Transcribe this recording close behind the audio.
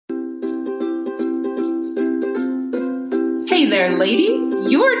Hey there, lady.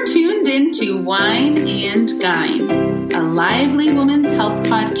 You're tuned into Wine and Gyne, a lively women's health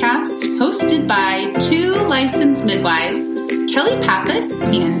podcast hosted by two licensed midwives, Kelly Pappas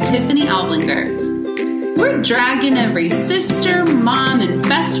and Tiffany Alblinger. We're dragging every sister, mom, and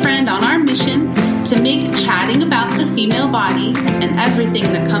best friend on our mission to make chatting about the female body and everything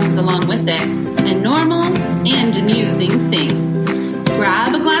that comes along with it a normal and amusing thing.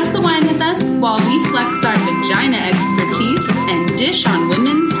 Grab a glass of wine with us while we flex our vagina expertise and dish on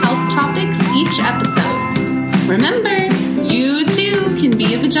women's health topics each episode. Remember, you too can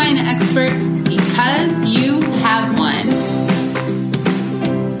be a vagina expert because you have one.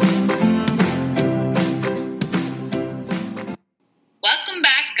 Welcome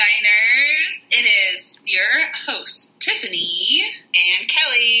back, Gyners. It is your host, Tiffany. And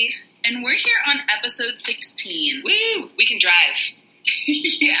Kelly. And we're here on episode 16. Woo! We can drive.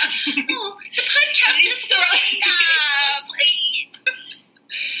 Yeah. Oh, the podcast is throwing up.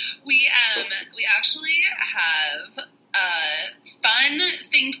 We actually have a fun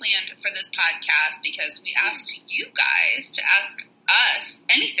thing planned for this podcast because we asked you guys to ask us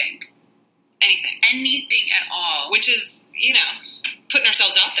anything. Anything at all. Which is, putting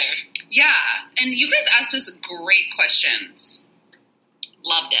ourselves out there. Yeah. And you guys asked us great questions.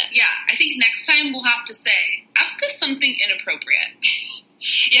 Loved it. Yeah. I think next time we'll have to say, ask us something inappropriate.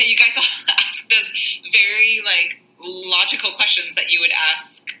 Yeah, you guys all asked us very, logical questions that you would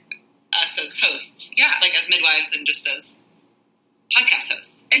ask us as hosts. Yeah. Like, as midwives and just as podcast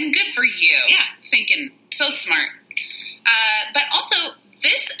hosts. And good for you. Yeah. Thinking so smart. But also,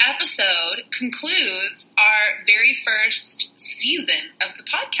 this episode concludes our very first season of the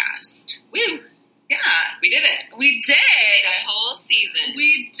podcast. Woo! Yeah. We did it. We did. A whole season.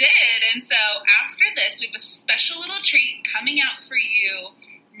 We did. And so after this, we have a special little treat coming out for you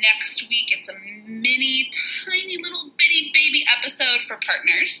next week. It's a mini, tiny little bitty baby episode for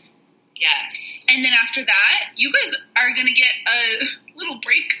partners. Yes. And then after that, you guys are going to get a little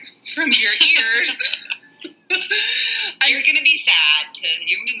break from your ears. You're going to be sad.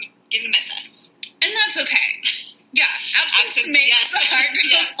 You're going to miss us. And that's okay. Yeah, absence makes the heart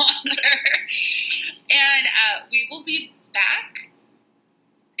go longer. And we will be back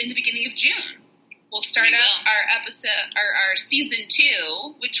in the beginning of June. We'll start up our episode, our season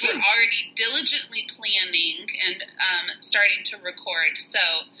 2, which we're already diligently planning and starting to record. So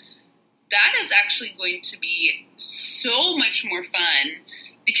that is actually going to be so much more fun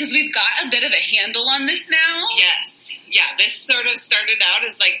because we've got a bit of a handle on this now. Yes. Yeah, this sort of started out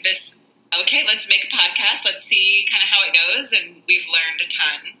as like this, okay, let's make a podcast. Let's see kind of how it goes. And we've learned a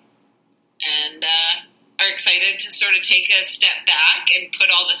ton. And are excited to sort of take a step back and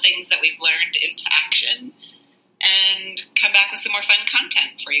put all the things that we've learned into action and come back with some more fun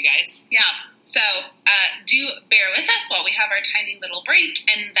content for you guys. Yeah. So do bear with us while we have our tiny little break,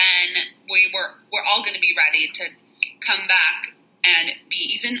 and then we're all going to be ready to come back and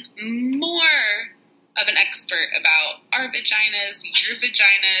be even more of an expert about our vaginas,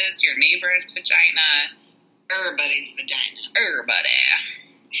 your neighbor's vagina. Everybody's vagina. Everybody.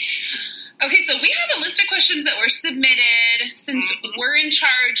 Okay, so we have a list of questions that were submitted. Since we're in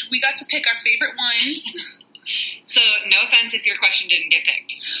charge, we got to pick our favorite ones. So, no offense if your question didn't get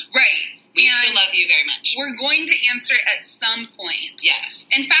picked. Right. We still love you very much. We're going to answer at some point. Yes.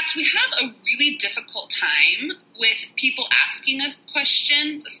 In fact, we have a really difficult time with people asking us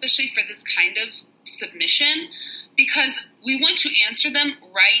questions, especially for this kind of submission, because we want to answer them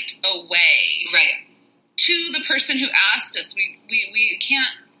right away. Right. To the person who asked us. We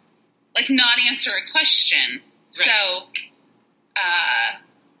can't, not answer a question. Right. So,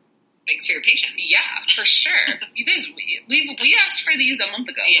 thanks for your patience. Yeah, for sure. You guys, we asked for these a month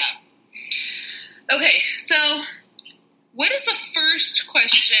ago. Yeah. Okay, so what is the first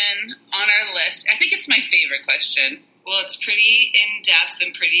question on our list? I think it's my favorite question. Well, it's pretty in-depth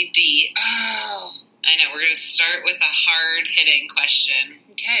and pretty deep. Oh. I know. We're going to start with a hard-hitting question.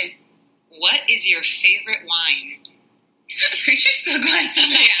 Okay. What is your favorite wine? Aren't you so glad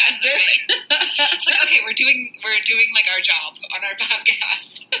somebody asked this? It's like, okay, we're doing our job on our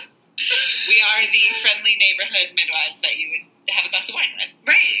podcast. We are the friendly neighborhood midwives that you would have a glass of wine with.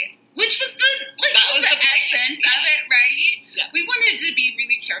 Right. Which was the essence of it, right? Yes. We wanted to be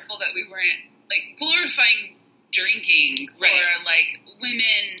really careful that we weren't glorifying drinking or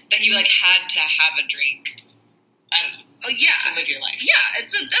women. That you had to have a drink. I don't know. Yeah. To live your life. Yeah,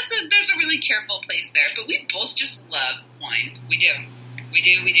 there's a really careful place there, but we both just love wine. We do.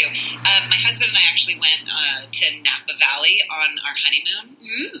 My husband and I actually went to Napa Valley on our honeymoon.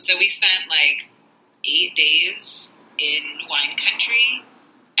 Ooh. So we spent 8 days in wine country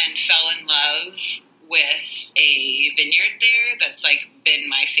and fell in love with a vineyard there that's, like, been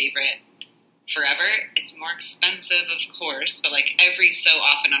my favorite forever. It's more expensive, of course, but, like, every so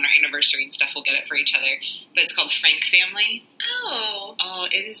often on our anniversary and stuff, we'll get it for each other. But it's called Frank Family. Oh. Oh,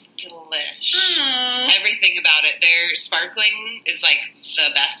 it is delish. Oh. Everything about it. Their sparkling is, like,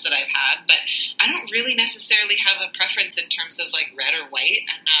 the best that I've had, but I don't really necessarily have a preference in terms of, like, red or white.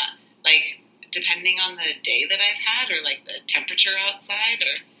 I'm not, like, depending on the day that I've had or, like, the temperature outside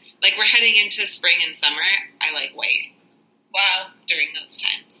or, like, we're heading into spring and summer, I like white. Wow. During those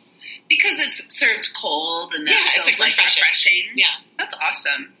times. Because it's served cold and it it's feels like refreshing. Yeah. That's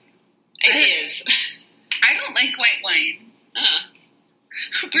awesome. It is. I don't like white wine.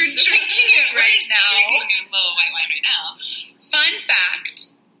 We're drinking it We're now. drinking a little white wine right now. Fun fact.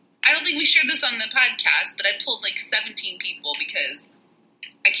 I don't think we shared this on the podcast, but I've told like 17 people because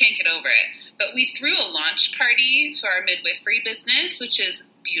I can't get over it. But we threw a launch party for our midwifery business, which is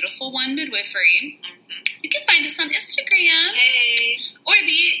Beautiful One Midwifery. Mm-hmm. You can find us on Instagram. Hey. Or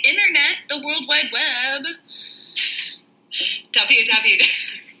the internet, the World Wide Web.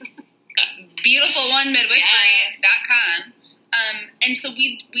 BeautifulOneMidwifery.com. And so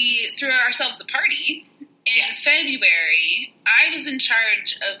we threw ourselves a party in February. I was in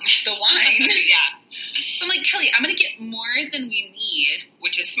charge of the wine. Yeah. So I'm like, Kelly, I'm going to get more than we need.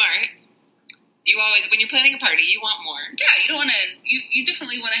 Which is smart. You always, when you're planning a party, you want more. Yeah, you don't want to, you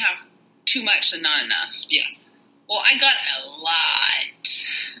definitely want to have too much and not enough. Yes. Well, I got a lot.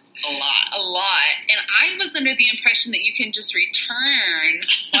 And I was under the impression that you can just return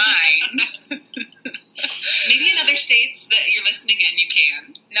wine. Maybe in other states that you're listening in, you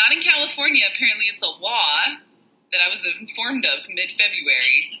can. Not in California. Apparently it's a law that I was informed of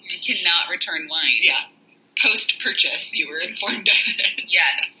mid-February. You cannot return wine. Yeah. Post-purchase, you were informed of it.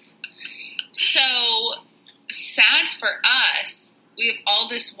 Yes. So, sad for us, we have all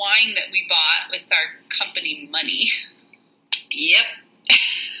this wine that we bought with our company money. Yep.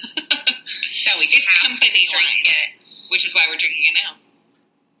 Now it's company wine, it. Which is why we're drinking it now.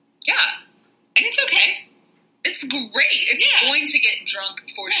 Yeah. And it's okay. It's great. It's going to get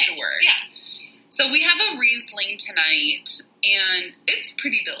drunk for sure. Yeah. So we have a Riesling tonight, and it's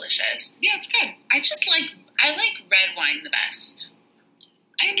pretty delicious. Yeah, it's good. I like red wine the best.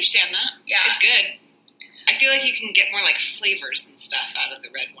 I understand that. Yeah. It's good. I feel like you can get more, like, flavors and stuff out of the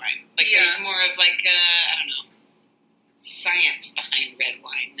red wine. Like, there's more of, like, I don't know, science behind red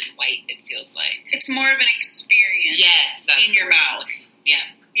wine than white, it feels like. It's more of an experience in your mouth. Yeah.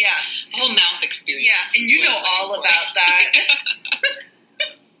 Yeah. A whole mouth experience. Yeah, and you know all about that.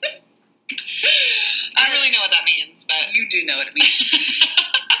 I don't really know what that means, but... You do know what it means.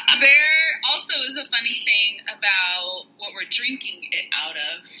 There also is a funny thing about what we're drinking it out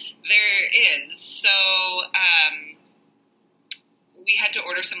of. There is. So, we had to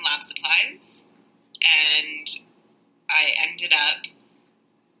order some lab supplies, and I ended up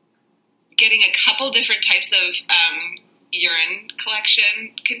getting a couple different types of urine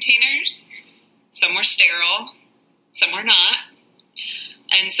collection containers. Some were sterile, some were not.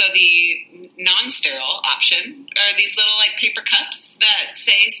 And so the non-sterile option are these little, like, paper cups that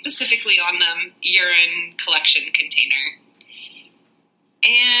say specifically on them urine collection container.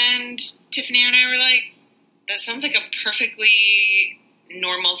 And Tiffany and I were like, that sounds like a perfectly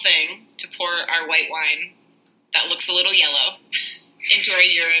normal thing to pour our white wine that looks a little yellow into our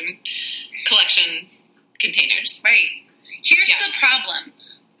urine collection containers. Right. Here's the problem.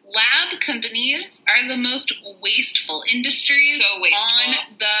 Lab companies are the most wasteful industries on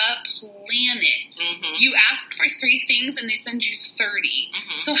the planet. Mm-hmm. You ask for 3 things and they send you 30.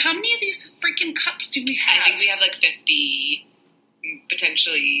 Mm-hmm. So how many of these freaking cups do we have? I think we have like 50,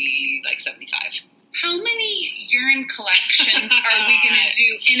 potentially like 75. How many urine collections are we going to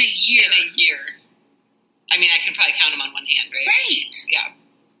do in a year? In a year. I mean, I can probably count them on one hand, right? Right. Yeah.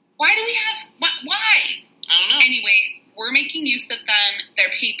 Why do we have... Why? I don't know. Anyway, we're making use of them. They're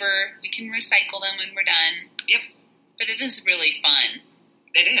paper. We can recycle them when we're done. Yep. But it is really fun.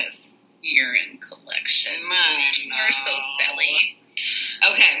 It is. Urine collection. We're so silly.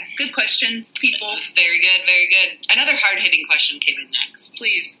 Okay. Good questions, people. Very good, very good. Another hard-hitting question came in next.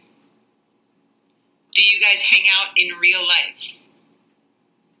 Please. Do you guys hang out in real life?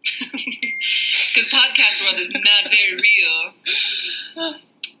 Because podcast world is not very real.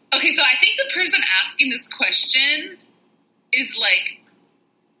 Okay, so I think the person asking this question is like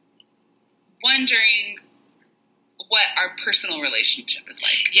wondering what our personal relationship is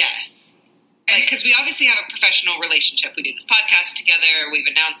like. Yes. Because we obviously have a professional relationship. We do this podcast together. We've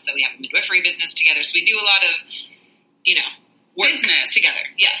announced that we have a midwifery business together. So we do a lot of, work business together.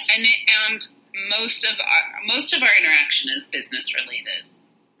 Yes. And most of our interaction is business related.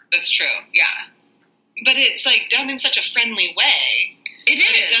 That's true. Yeah. but it's like done in such a friendly way. It is.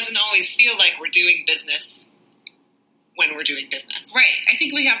 But it doesn't always feel like we're doing business when we're doing business. Right. I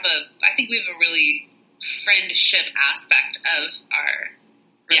think we have a really friendship aspect of our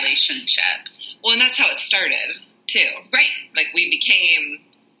relationship. Yes. Well, and that's how it started too. Right. Like we became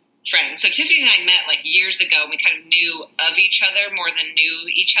friends. So Tiffany and I met like years ago, and we kind of knew of each other more than knew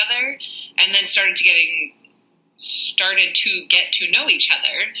each other, and then started to get to know each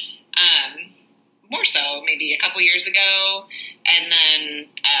other. More so maybe a couple years ago, and then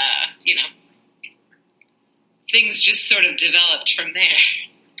things just sort of developed from there.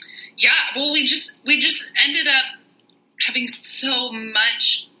 Yeah, well, we just ended up having so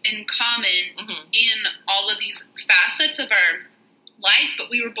much in common in all of these facets of our life, but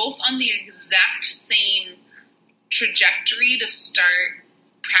we were both on the exact same trajectory to start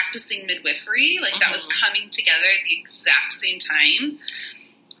practicing midwifery. Like that was coming together at the exact same time.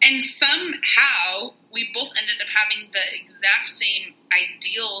 And somehow we both ended up having the exact same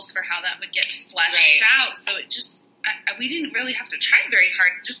ideals for how that would get fleshed out. So it just, we didn't really have to try very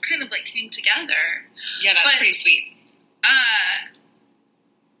hard. It just kind of like came together. Yeah, that's pretty sweet.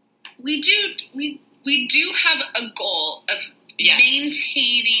 We do have a goal of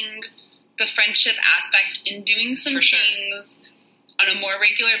maintaining the friendship aspect and doing some things on a more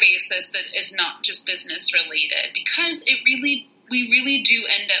regular basis that is not just business related, because we really do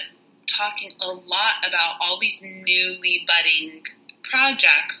end up talking a lot about all these newly budding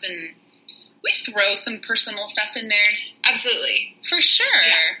projects, and we throw some personal stuff in there. Absolutely. For sure.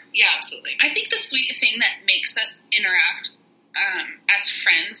 Yeah, absolutely. I think the sweet thing that makes us interact as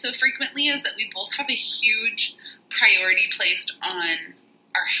friends so frequently is that we both have a huge priority placed on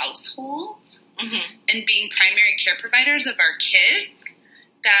our households and being primary care providers of our kids,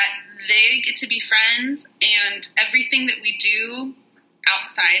 that they get to be friends, and everything that we do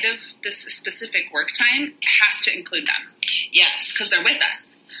outside of this specific work time has to include them. Yes. Because they're with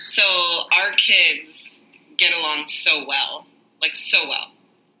us. So our kids get along so well. Like, so well.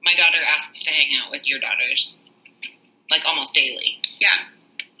 My daughter asks to hang out with your daughters, like, almost daily. Yeah.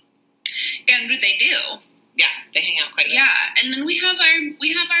 And they do. Yeah, they hang out quite a bit. Yeah, and then we have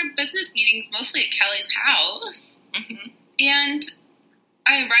our business meetings mostly at Kelly's house. And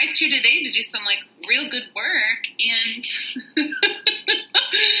I arrived here today to do some, like, real good work, and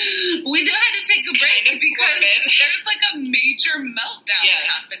we then had to take a break because there's, like, a major meltdown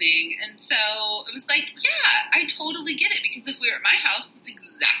happening. And so it was like, yeah, I totally get it, because if we were at my house, that's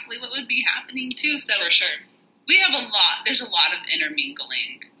exactly what would be happening, too. So for sure. There's a lot of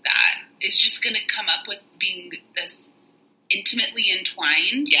intermingling that is just going to come up with being this intimately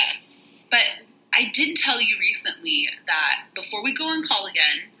entwined. Yes. But I did tell you recently that before we go on call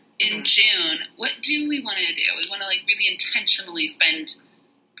again in June, what do we want to do? We want to, like, really intentionally spend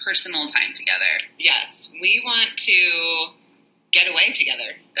personal time together. Yes. We want to get away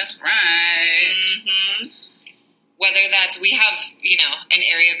together. That's right. Whether that's, we have, an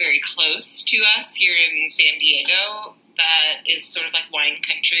area very close to us here in San Diego that is sort of like wine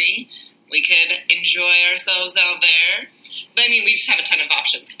country. We could enjoy ourselves out there. But, I mean, we just have a ton of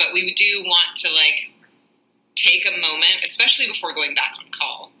options. But we do want to, like, take a moment, especially before going back on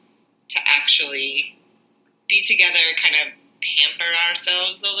call, to actually be together, kind of pamper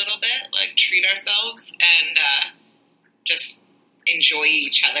ourselves a little bit, like, treat ourselves, and just enjoy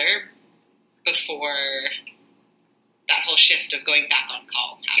each other before that whole shift of going back on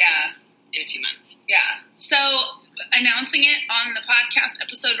call happens in a few months. Yeah. So announcing it on the podcast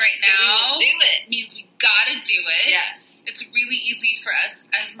episode now we will do it. Means we gotta do it. Yes. It's really easy for us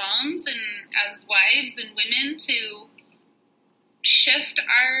as moms and as wives and women to shift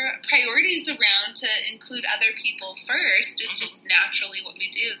our priorities around to include other people first. It's just naturally what we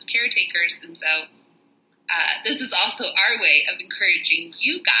do as caretakers. And so this is also our way of encouraging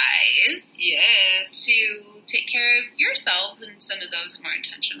you guys to take care of yourselves in some of those more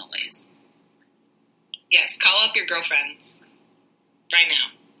intentional ways. Yes, call up your girlfriends right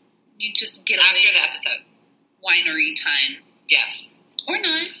now. You just get after away the episode. Winery time. Yes. Or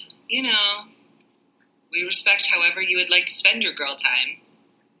not. We respect however you would like to spend your girl time.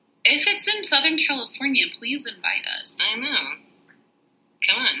 If it's in Southern California, please invite us. I know.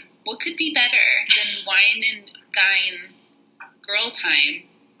 Come on. What could be better than wine and dine girl time?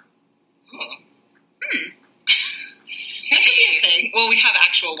 Oh. Hey. Well, we have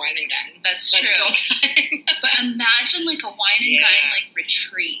actual wine and dine. That's true. Girl time. But imagine like a wine and dine like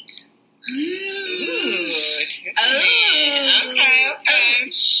retreat. Ooh, Tiffany. Okay.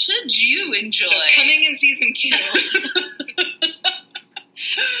 Should you enjoy? So coming in season 2.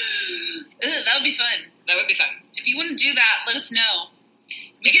 That would be fun. That would be fun. If you want to do that, let us know.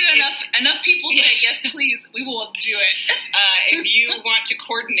 We get enough people say, yes, please, we will do it. If you want to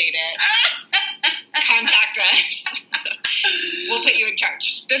coordinate it, contact us. We'll put you in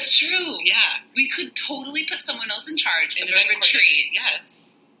charge. That's true. Yeah. We could totally put someone else in charge of a Event retreat. Yes.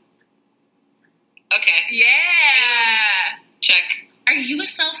 Okay. Yeah. Check. Are you a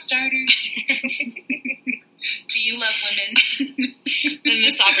self-starter? Do you love women? Then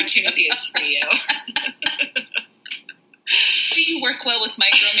this opportunity is for you. Do you work well with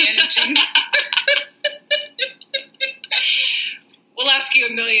micromanaging? We'll ask you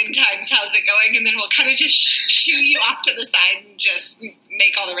 1,000,000 times, how's it going? And then we'll kind of just shoo you off to the side and just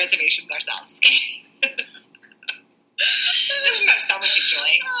make all the reservations ourselves. Okay? Doesn't that sound like a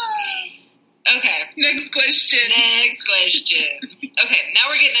joy? Okay. Next question. Okay, now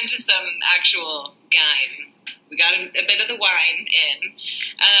we're getting into some actual gyne. We got a bit of the wine in.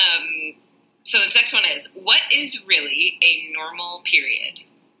 So the next one is, what is really a normal period?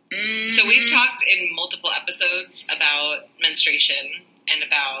 Mm-hmm. So we've talked in multiple episodes about menstruation and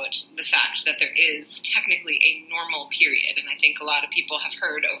about the fact that there is technically a normal period. And I think a lot of people have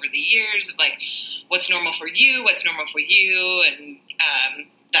heard over the years of like, what's normal for you, and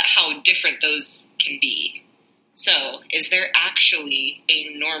that how different those can be. So is there actually a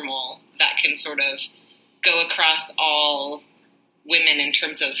normal that can sort of go across all women in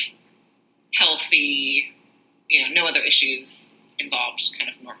terms of healthy, no other issues involved, kind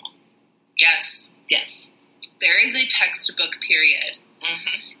of normal? Yes. There is a textbook period.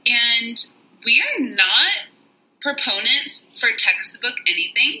 Mm-hmm. And we are not proponents for textbook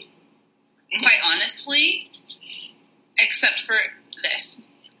anything, mm-hmm. quite honestly, except for this.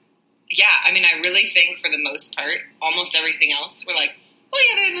 Yeah, I mean, I really think for the most part, almost everything else, we're like, well,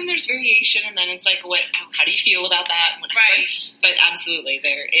 yeah, and then there's variation, and then it's like, how do you feel about that? Right. But absolutely,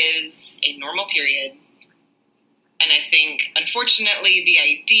 there is a normal period. And I think, unfortunately, the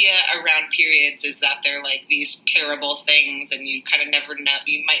idea around periods is that they're like these terrible things, and you kind of never know,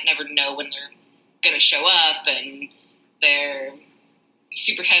 you might never know when they're going to show up, and they're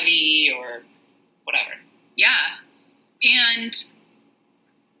super heavy or whatever. Yeah. And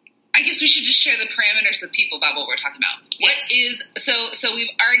I guess we should just share the parameters with people about what we're talking about. Yes. So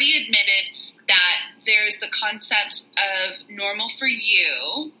we've already admitted that there's the concept of normal for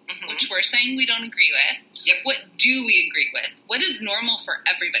you, mm-hmm. which we're saying we don't agree with. Yep. What do we agree with? What is normal for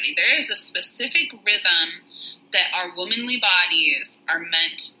everybody? There is a specific rhythm that our womanly bodies are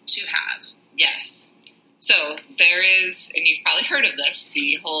meant to have. Yes. So there is, and you've probably heard of this,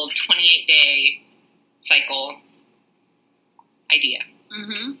 the whole 28-day cycle idea.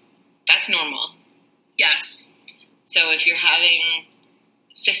 Mm-hmm. That's normal. Yes. So if you're having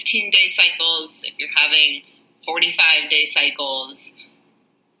 15-day cycles, if you're having 45-day cycles,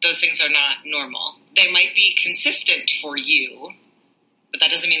 those things are not normal. They might be consistent for you, but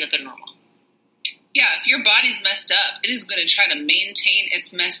that doesn't mean that they're normal. Yeah, if your body's messed up, it is going to try to maintain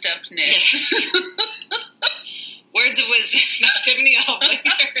its messed upness. Yes. Words of wisdom, Tiffany Albert.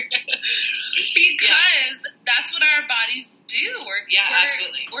 Because that's what our bodies do.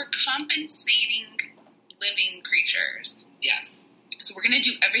 Absolutely. We're compensating living creatures. Yes. So we're going to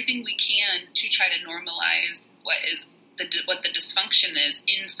do everything we can to try to normalize what the dysfunction is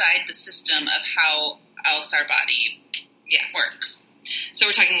inside the system of how else our body works. So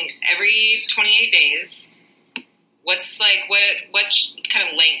we're talking every 28 days. What kind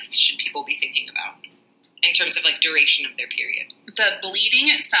of length should people be thinking about in terms of like duration of their period? The bleeding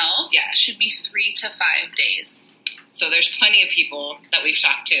itself should be 3 to 5 days. So there's plenty of people that we've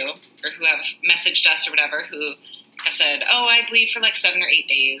talked to or who have messaged us or whatever who have said, oh, I bleed for like 7 or 8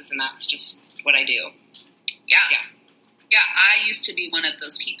 days and that's just what I do. Yeah, I used to be one of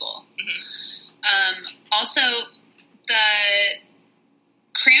those people. Mm-hmm. Also, the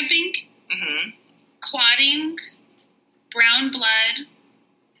cramping, mm-hmm. clotting, brown blood,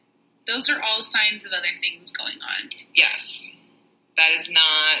 those are all signs of other things going on. Yes. That is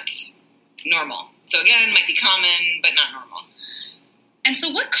not normal. So again, might be common, but not normal. And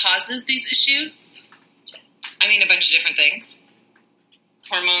so what causes these issues? I mean, a bunch of different things.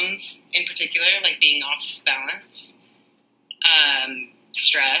 Hormones in particular, like being off balance.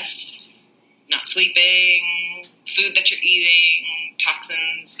 Stress, not sleeping, food that you're eating,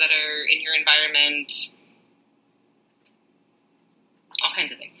 toxins that are in your environment, all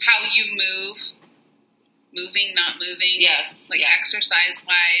kinds of things. How you move, moving, not moving. Yes.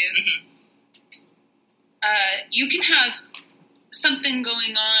 Exercise-wise. Mm-hmm. You can have something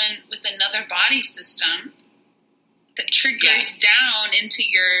going on with another body system that triggers down into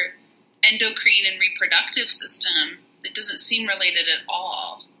your endocrine and reproductive system that doesn't seem related at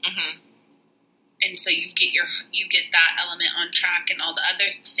all. Mm-hmm. And so you get that element on track, and all the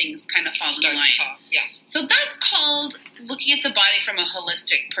other things kind of fall in line. Yeah. So that's called looking at the body from a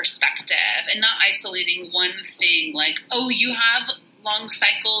holistic perspective and not isolating one thing like, oh, you have long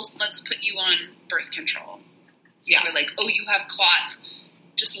cycles, let's put you on birth control. Yeah. Or like, oh, you have clots,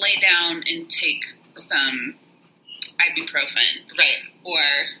 just lay down and take some ibuprofen. Right. Or,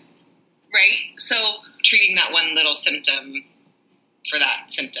 right? So treating that one little symptom for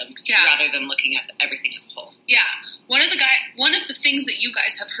that symptom, rather than looking at everything as a whole. Yeah. One of the things that you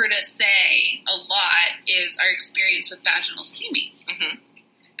guys have heard us say a lot is our experience with vaginal steaming. Mm-hmm.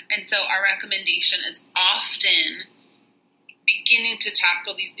 And so our recommendation is often beginning to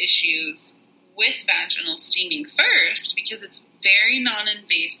tackle these issues with vaginal steaming first, because it's very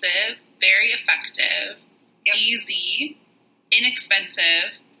non-invasive, very effective, easy,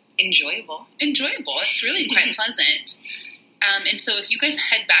 inexpensive, enjoyable. It's really quite pleasant. And so if you guys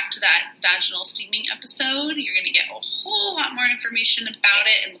head back to that vaginal steaming episode, you're going to get a whole lot more information about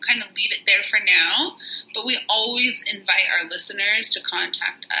it, and we'll kind of leave it there for now. But we always invite our listeners to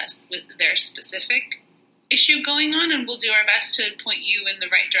contact us with their specific issue going on, and we'll do our best to point you in the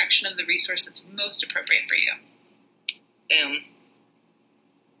right direction of the resource that's most appropriate for you. Boom.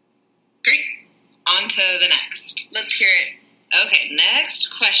 Great. On to the next. Let's hear it. Okay,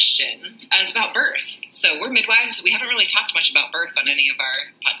 next question is about birth. So we're midwives. We haven't really talked much about birth on any of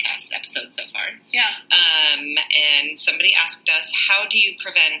our podcast episodes so far. Yeah. And somebody asked us, how do you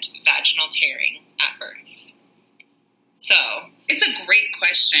prevent vaginal tearing at birth? So it's a great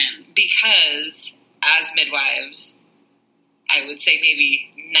question. Because as midwives, I would say maybe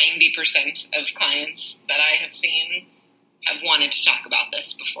 90% of clients that I have seen have wanted to talk about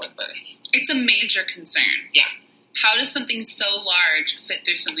this before the birth. It's a major concern. Yeah. How does something so large fit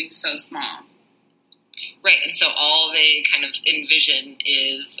through something so small? Right, and so all they kind of envision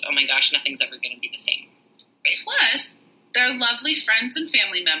is, oh my gosh, nothing's ever going to be the same. Right? Plus, their lovely friends and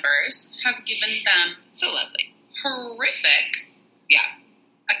family members have given them so lovely, horrific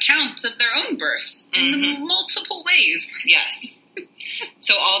accounts of their own births in multiple ways. Yes.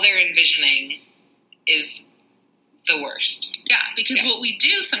 So all they're envisioning is the worst. Yeah, because what we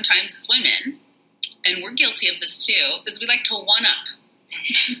do sometimes as women, and we're guilty of this too, is we like to one-up.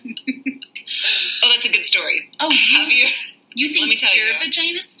 Oh, that's a good story. Oh, you think your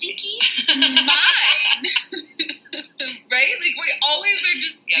vagina's stinky? Mine. Right? Like, we always are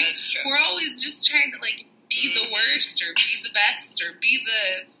just... Yeah, that's true. We're always just trying to, like, be the worst or be the best or be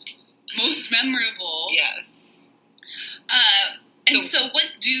the most memorable. Yes. So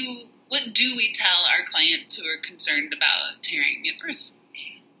what do we tell our clients who are concerned about tearing at birth?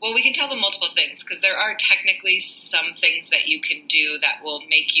 Well, we can tell them multiple things, because there are technically some things that you can do that will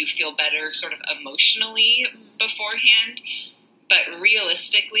make you feel better sort of emotionally beforehand. But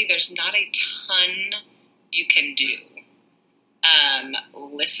realistically, there's not a ton you can do.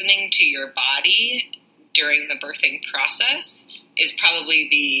 Listening to your body during the birthing process is probably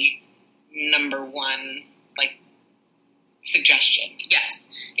the number one, suggestion. Yes.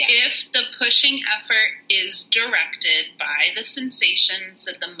 Yeah. If the pushing effort is directed by the sensations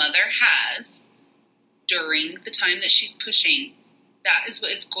that the mother has during the time that she's pushing, that is what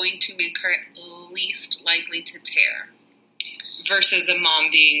is going to make her least likely to tear. Versus a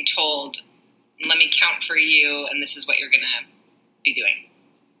mom being told, let me count for you, and this is what you're going to be doing.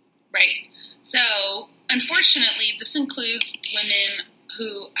 Right. So, unfortunately, this includes women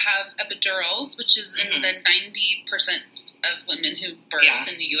who have epidurals, which is in the 90% of women who birth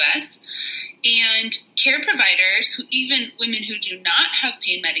in the U.S., and care providers, even women who do not have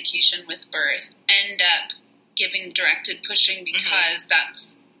pain medication with birth, end up giving directed pushing because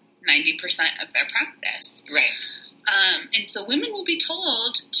that's 90% of their practice. Right. And so women will be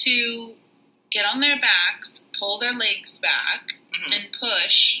told to get on their backs, pull their legs back, and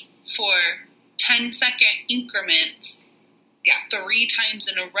push for 10-second increments 3 times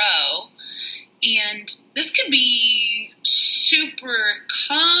in a row. And this could be super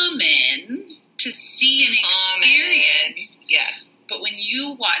common to see and experience. Yes. But when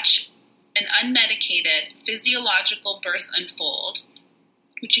you watch an unmedicated physiological birth unfold,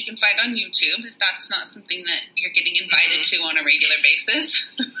 which you can find on YouTube if that's not something that you're getting invited to on a regular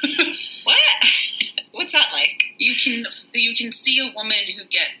basis. What? What's that like? You can see a woman who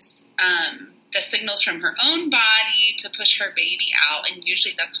gets the signals from her own body to push her baby out, and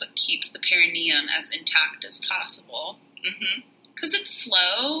usually that's what keeps the perineum as intact as possible. Because it's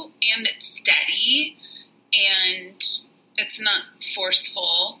slow, and it's steady, and it's not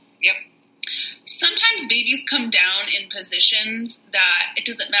forceful. Yep. Sometimes babies come down in positions that it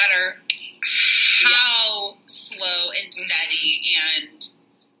doesn't matter how slow and steady and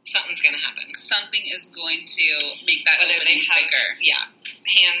something's going to happen. Something is going to make that Whether opening they have, bigger.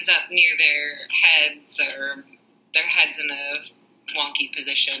 hands up near their heads or their head's in a wonky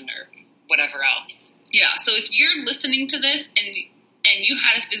position or whatever else. Yeah, so if you're listening to this and you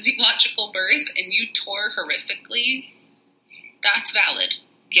had a physiological birth and you tore horrifically, that's valid.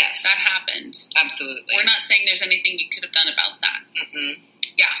 Yes. That happened. Absolutely. We're not saying there's anything you could have done about that. Mm-mm.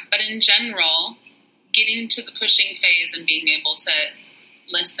 Yeah, but in general, getting to the pushing phase and being able to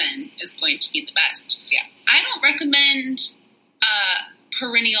listen is going to be the best. Yes. I don't recommend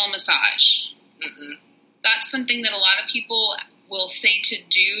perineal massage. Mm-mm. That's something that a lot of people will say to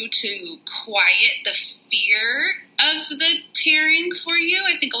do to quiet the fear of the tearing for you.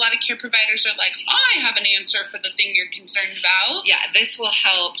 I think a lot of care providers are like, I have an answer for the thing you're concerned about. Yeah, this will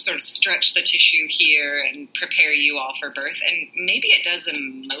help sort of stretch the tissue here and prepare you all for birth. And maybe it does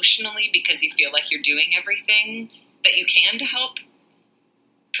emotionally because you feel like you're doing everything that you can to help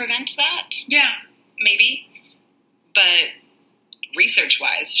prevent that. Yeah. Maybe. But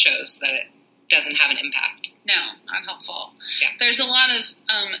research-wise shows that it doesn't have an impact. No, not helpful. Yeah. There's a lot of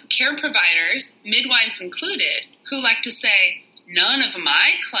care providers, midwives included, who like to say, none of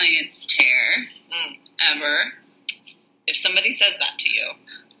my clients tear, ever. If somebody says that to you,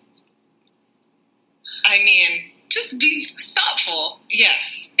 I mean... Just be thoughtful.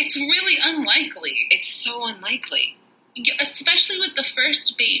 Yes. It's really unlikely. It's so unlikely. Especially with the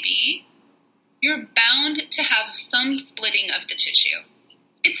first baby, you're bound to have some splitting of the tissue.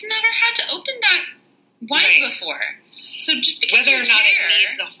 It's never had to open that wide before. So just because whether you or not tear, it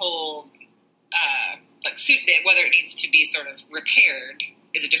needs a whole, whether it needs to be sort of repaired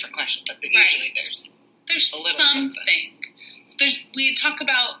is a different question. But usually there's a little something. We talk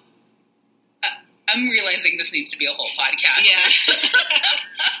about. I'm realizing this needs to be a whole podcast. Yeah.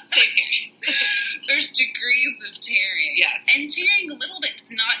 Same here. There's degrees of tearing. Yes. And tearing a little bit does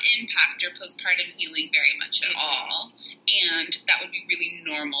not impact your postpartum healing very much at all. And that would be really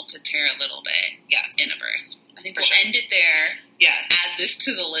normal to tear a little bit in a birth. I think we'll end it there. Yeah. Add this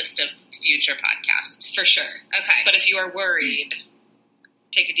to the list of future podcasts. For sure. Okay. But if you are worried,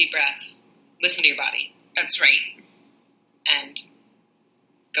 take a deep breath, listen to your body. That's right. And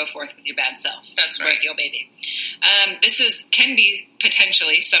go forth with your bad self. That's right. With your baby. This can be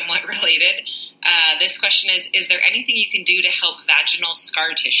potentially somewhat related. This question is there anything you can do to help vaginal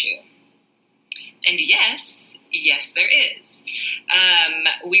scar tissue? And yes, there is.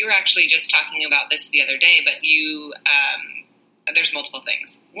 We were actually just talking about this the other day, but there's multiple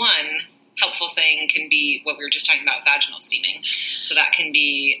things. One helpful thing can be what we were just talking about, vaginal steaming. So that can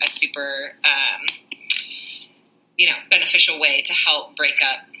be a super, beneficial way to help break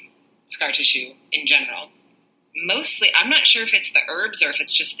up scar tissue in general. Mostly, I'm not sure if it's the herbs or if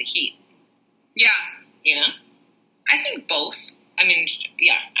it's just the heat. Yeah. You know? I think both. I mean,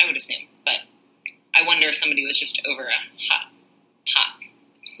 yeah, I would assume. But I wonder if somebody was just over a hot pot.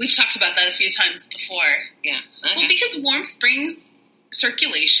 We've talked about that a few times before. Yeah. Okay. Well, because warmth brings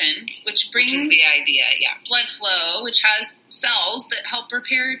circulation, which brings is the idea, blood flow, which has cells that help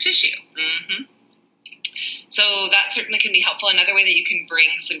repair tissue. Mm-hmm. So that certainly can be helpful. Another way that you can bring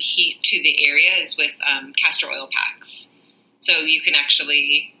some heat to the area is with castor oil packs. So you can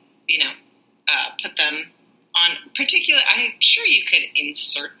actually, put them on I'm sure you could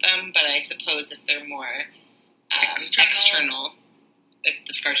insert them, but I suppose if they're more external, if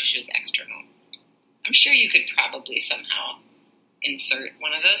the scar tissue is external, I'm sure you could probably somehow insert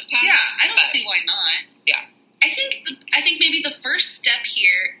one of those packs. Yeah, I don't see why not. Yeah. I think maybe the first step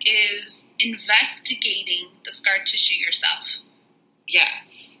here is investigating the scar tissue yourself.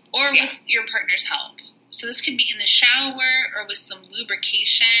 Yes. Or with your partner's help. So this could be in the shower or with some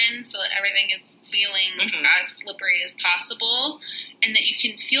lubrication so that everything is feeling as slippery as possible. And that you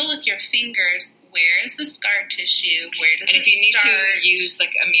can feel with your fingers, where is the scar tissue? Where does it start? And if you need to use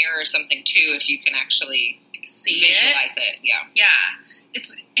like a mirror or something too, if you can actually visualize it. Yeah. Yeah.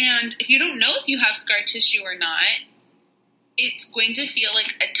 And if you don't know if you have scar tissue or not, it's going to feel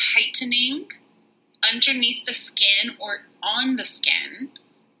like a tightening underneath the skin or on the skin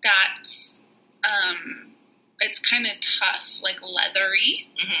that's it's kind of tough, like leathery.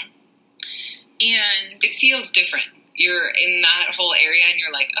 Mm-hmm. And it feels different. You're in that whole area and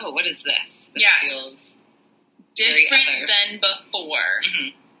you're like, oh, what is this? This feels different than before. Mm-hmm.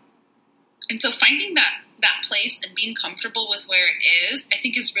 And so finding that place and being comfortable with where it is, I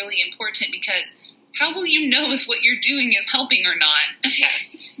think is really important, because how will you know if what you're doing is helping or not?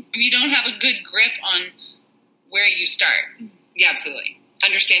 Yes. If you don't have a good grip on where you start. Yeah, absolutely.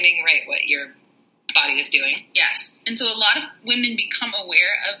 Understanding, what your body is doing. Yes. And so a lot of women become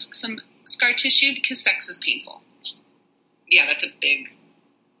aware of some scar tissue because sex is painful. Yeah, that's a big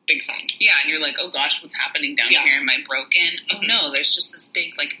big sign. Yeah, and you're like, oh gosh, what's happening down here? Am I broken? Oh no, there's just this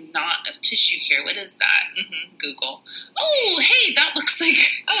big like knot of tissue here. What is that? Google. Oh, hey, that looks like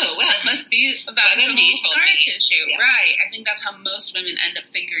that must be vaginal scar tissue. Yes. Right. I think that's how most women end up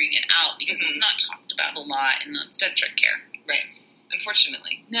figuring it out because it's not talked about a lot in obstetric care. Right.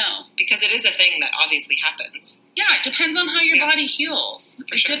 Unfortunately. No. Because it is a thing that obviously happens. Yeah, it depends on how your body heals.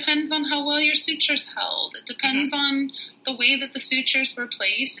 For sure. It depends on how well your sutures held. It depends on the way that the sutures were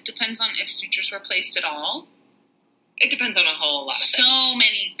placed. It depends on if sutures were placed at all. It depends on a whole lot of things. So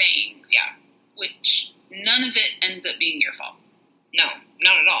many things. Yeah. Which none of it ends up being your fault. No,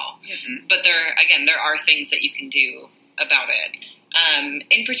 not at all. But there are things that you can do about it.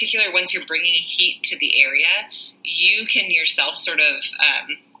 In particular, once you're bringing heat to the area, you can yourself sort of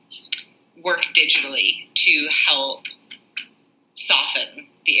work digitally to help soften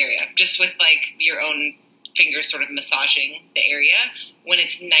the area, just with like your own fingers sort of massaging the area when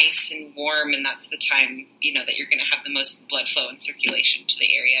it's nice and warm, and that's the time, you know, that you're going to have the most blood flow and circulation to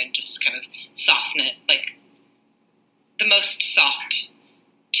the area, and just kind of soften it, like the most soft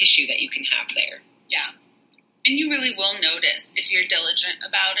tissue that you can have there. Yeah. And you really will notice if you're diligent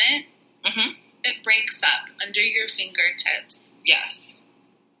about it. It breaks up under your fingertips. Yes.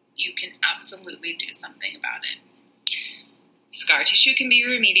 You can absolutely do something about it. Scar tissue can be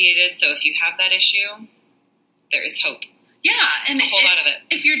remediated, so if you have that issue, there is hope. Yeah, and a whole lot of it.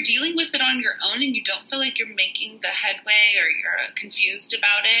 If you're dealing with it on your own and you don't feel like you're making the headway or you're confused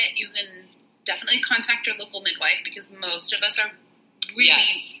about it, you can definitely contact your local midwife, because most of us are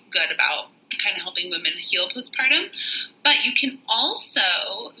really good about kind of helping women heal postpartum. But you can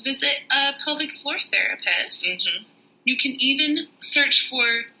also visit a pelvic floor therapist. You can even search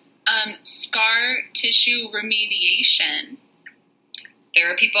for scar tissue remediation. There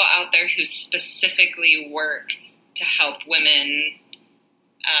are people out there who specifically work to help women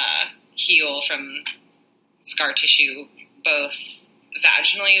heal from scar tissue, both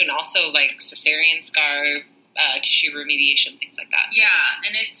vaginally and also like cesarean scar tissue remediation, things like that. Yeah,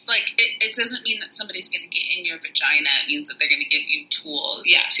 and it's like, it doesn't mean that somebody's going to get in your vagina. It means that they're going to give you tools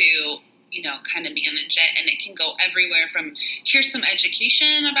to, you know, kind of manage it. And it can go everywhere from, here's some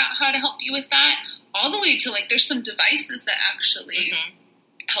education about how to help you with that, all the way to like, there's some devices that actually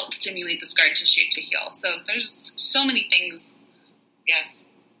help stimulate the scar tissue to heal. So there's so many things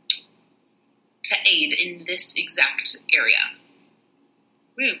to aid in this exact area.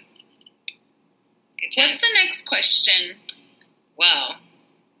 Woo. What's the next question? Well,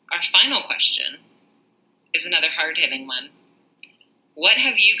 our final question is another hard-hitting one. What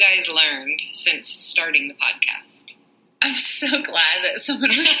have you guys learned since starting the podcast? I'm so glad that someone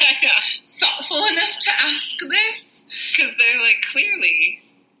was thoughtful enough to ask this. Because they're like, clearly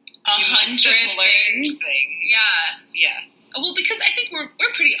 100 things. Yeah. Well, because I think we're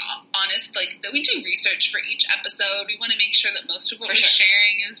pretty honest, like, that we do research for each episode. We want to make sure that most of what we're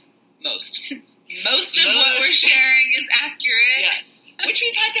sharing is most of what we're sharing is accurate. Yes. Which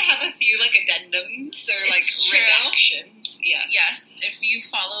we've had to have a few, like, addendums or, like, redactions. Yeah. Yes. If you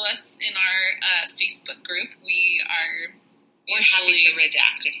follow us in our Facebook group, we're happy to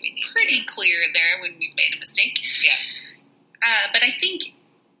redact if we need pretty clear there when we've made a mistake. Yes. But I think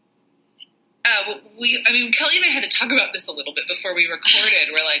Kelly and I had to talk about this a little bit before we recorded.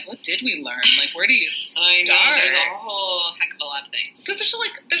 We're like, what did we learn? Like, where do you start? I know, there's a whole heck of a lot of things. Because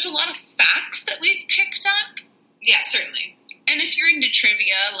there's a lot of facts that we've picked up. Yeah, certainly. And if you're into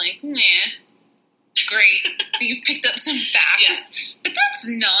trivia, like, great. You've picked up some facts. Yes. But that's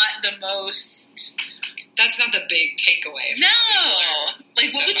not the most... That's not the big takeaway. No.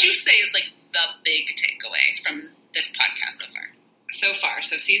 Like, what would you say is, like, the big takeaway from this podcast so far?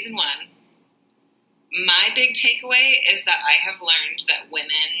 So season 1. My big takeaway is that I have learned that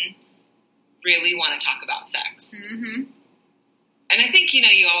women really want to talk about sex. Mm-hmm. And I think,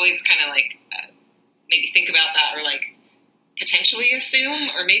 you always kind of like maybe think about that, or like potentially assume,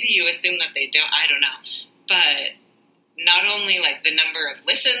 or maybe you assume that they don't, I don't know. But not only like the number of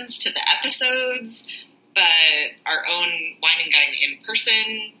listens to the episodes, but our own Wine and Gine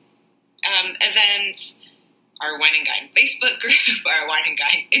in-person events, our Wine and Gine Facebook group, our Wine and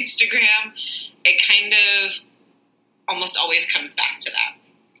Gine Instagram, it kind of almost always comes back to that.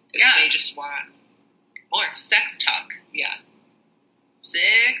 Yeah. They just want more. Sex talk. Yeah.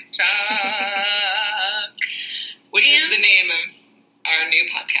 Sex talk. Which is the name of our new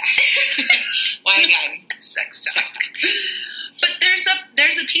podcast. Wine and Gine. Sex talk. But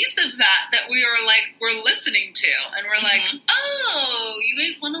there's a piece of that we are like, we're listening to, and we're like, oh, you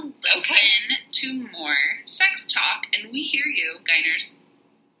guys want to listen to more sex talk, and we hear you, Giners.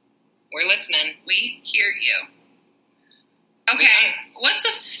 We're listening. We hear you. Okay, what's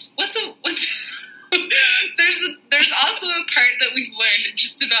There's also a part that we've learned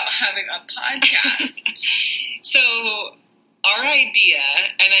just about having a podcast. So our idea,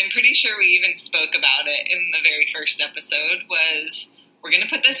 and I'm pretty sure we even spoke about it in the very first episode, was we're going to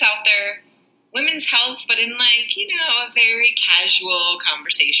put this out there, women's health, but in like, you know, a very casual,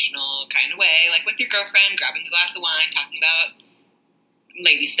 conversational kind of way, like with your girlfriend, grabbing a glass of wine, talking about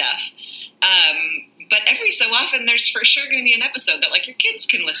lady stuff. But every so often, there's for sure going to be an episode that like your kids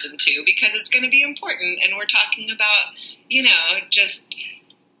can listen to because it's going to be important. And we're talking about, you know, just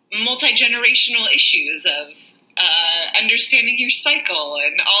multi-generational issues of understanding your cycle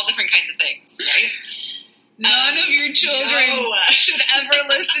and all different kinds of things, right? None of your children should ever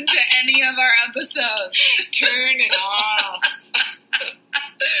listen to any of our episodes. Turn it off.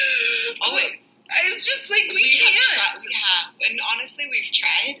 Always. It's just like we can't. Yeah, and honestly, we've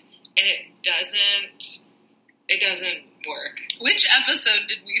tried, and it doesn't work. Which episode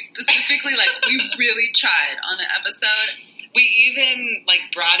did we specifically, like, we really tried on an episode? We even,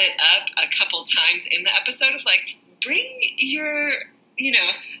 like, brought it up a couple times in the episode of, like, bring your, you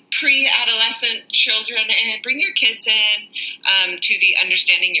know, pre-adolescent children in, bring your kids in to the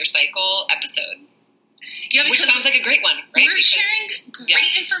Understanding Your Cycle episode. Yeah, which sounds like a great one, right? We're sharing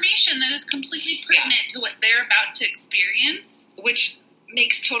great information that is completely pertinent to what they're about to experience. Which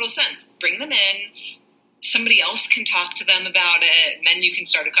makes total sense. Bring them in. Somebody else can talk to them about it, and then you can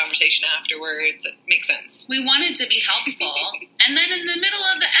start a conversation afterwards. It makes sense. We wanted to be helpful. And then in the middle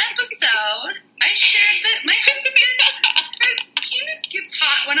of the episode, I shared that my husband's penis gets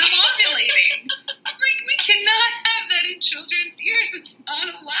hot when I'm ovulating. Like, we cannot have that in children's ears. It's not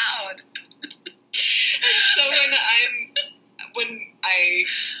allowed. So when I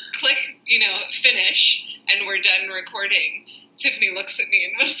click, you know, finish, and we're done recording, Tiffany looks at me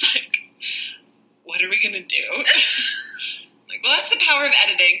and was like, what are we going to do? Like, well, that's the power of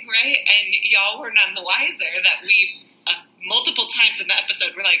editing, right? And y'all were none the wiser that we, multiple times in the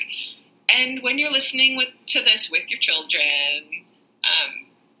episode, were like, and when you're listening to this with your children,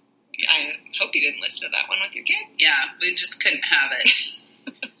 I hope you didn't listen to that one with your kid. Yeah, we just couldn't have it.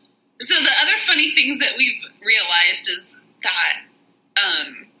 So the other funny things that we've realized is that,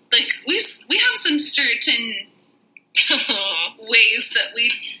 like, we have some certain ways that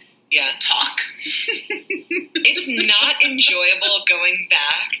we talk. It's not enjoyable going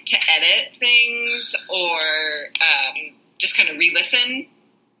back to edit things or just kind of re-listen.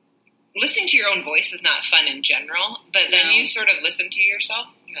 Listening to your own voice is not fun in general, but then you sort of listen to yourself,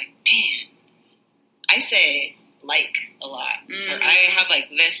 and you're like, man, I say like a lot. Mm-hmm. Or I have like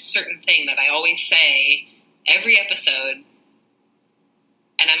this certain thing that I always say every episode,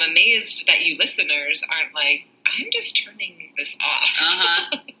 and I'm amazed that you listeners aren't like, I'm just turning this off.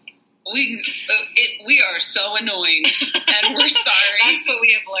 Uh-huh. We are so annoying, and we're sorry. That's what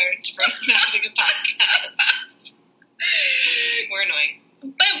we have learned from having a podcast. We're annoying.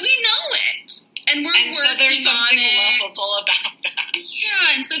 But we know it, and we're working so there's something on it. lovable about that.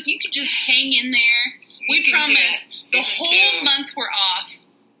 Yeah, and so if you could just hang in there, we promise the whole month we're off,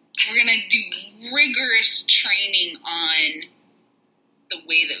 we're going to do rigorous training on the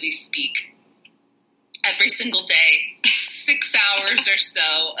way that we speak. Every single day, 6 hours or so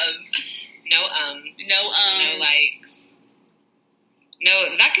of no likes.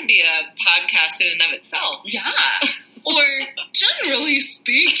 No, that could be a podcast in and of itself. Yeah. Or generally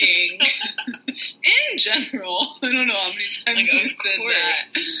speaking, in general, I don't know how many times like, we've said that.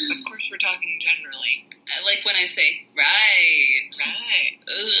 Of course we're talking generally. Like when I say, right.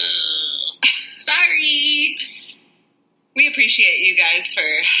 Ugh. Sorry. We appreciate you guys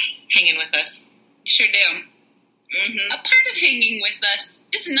for hanging with us. You sure do. Mm-hmm. A part of hanging with us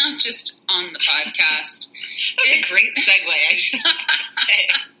is not just on the podcast. That was a great segue, I just have to say.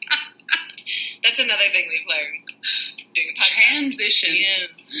 That's another thing we've learned doing a podcast. Transition. Yeah.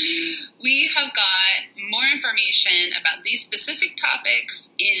 We have got more information about these specific topics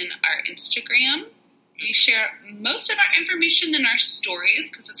in our Instagram. We share most of our information in our stories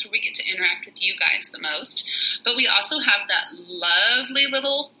because that's where we get to interact with you guys the most. But we also have that lovely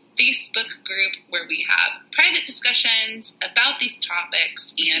little Facebook group where we have private discussions about these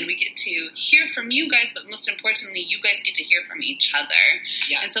topics, and we get to hear from you guys, but most importantly, you guys get to hear from each other.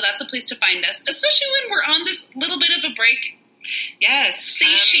 Yeah. And so that's a place to find us, especially when we're on this little bit of a break. Yes.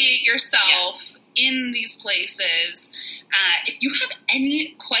 Satiate yourself in these places. If you have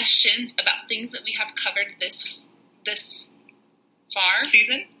any questions about things that we have covered this far.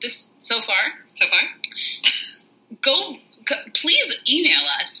 Season? So far. Please email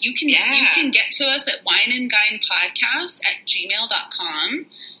us. You can get to us at wineandguinepodcast@gmail.com.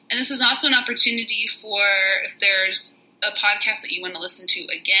 And this is also an opportunity for, if there's a podcast that you want to listen to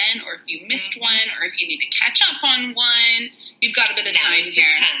again, or if you missed one, or if you need to catch up on one, you've got a bit of time Now's here.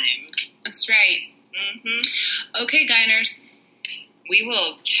 the time. That's right. Mm-hmm. Okay, Guyners. We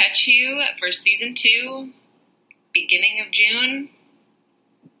will catch you for season 2, beginning of June.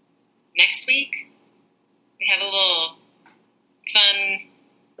 Next week, we have a little fun,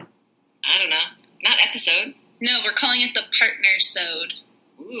 I don't know, not episode. No, we're calling it the Partner-sode.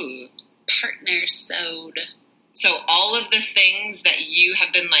 Ooh. Partner-sode. So all of the things that you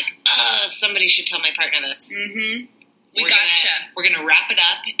have been like, somebody should tell my partner this. Mm-hmm. We gotcha. We're going to wrap it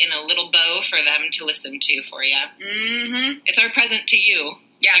up in a little bow for them to listen to for you. Mm-hmm. It's our present to you,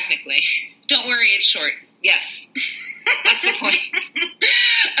 technically. Don't worry, it's short. Yes. That's the point.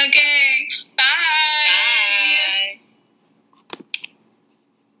 Okay. Bye. Bye.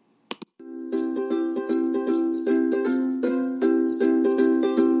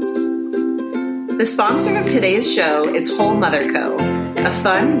 The sponsor of today's show is Whole Mother Co., a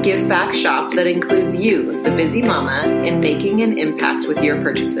fun give-back shop that includes you, the busy mama, in making an impact with your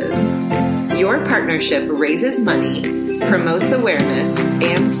purchases. Your partnership raises money, promotes awareness,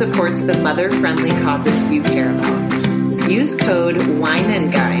 and supports the mother-friendly causes you care about. Use code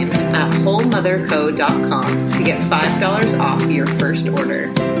WINEANDGUYN at wholemotherco.com to get $5 off your first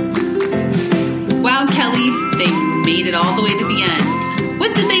order. Wow, Kelly, they made it all the way to the end.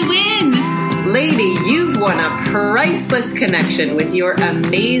 What did they win? Lady, you've won a priceless connection with your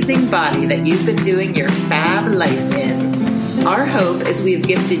amazing body that you've been doing your fab life in. Our hope is we've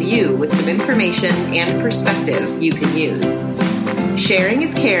gifted you with some information and perspective you can use. Sharing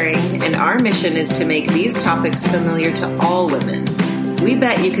is caring, and our mission is to make these topics familiar to all women. We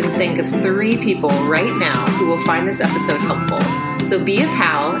bet you can think of 3 people right now who will find this episode helpful. So be a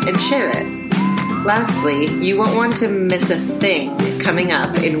pal and share it. Lastly, you won't want to miss a thing coming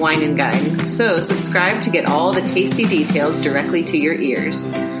up in Wine and Gyne, so subscribe to get all the tasty details directly to your ears.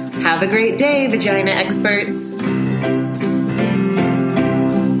 Have a great day, vagina experts!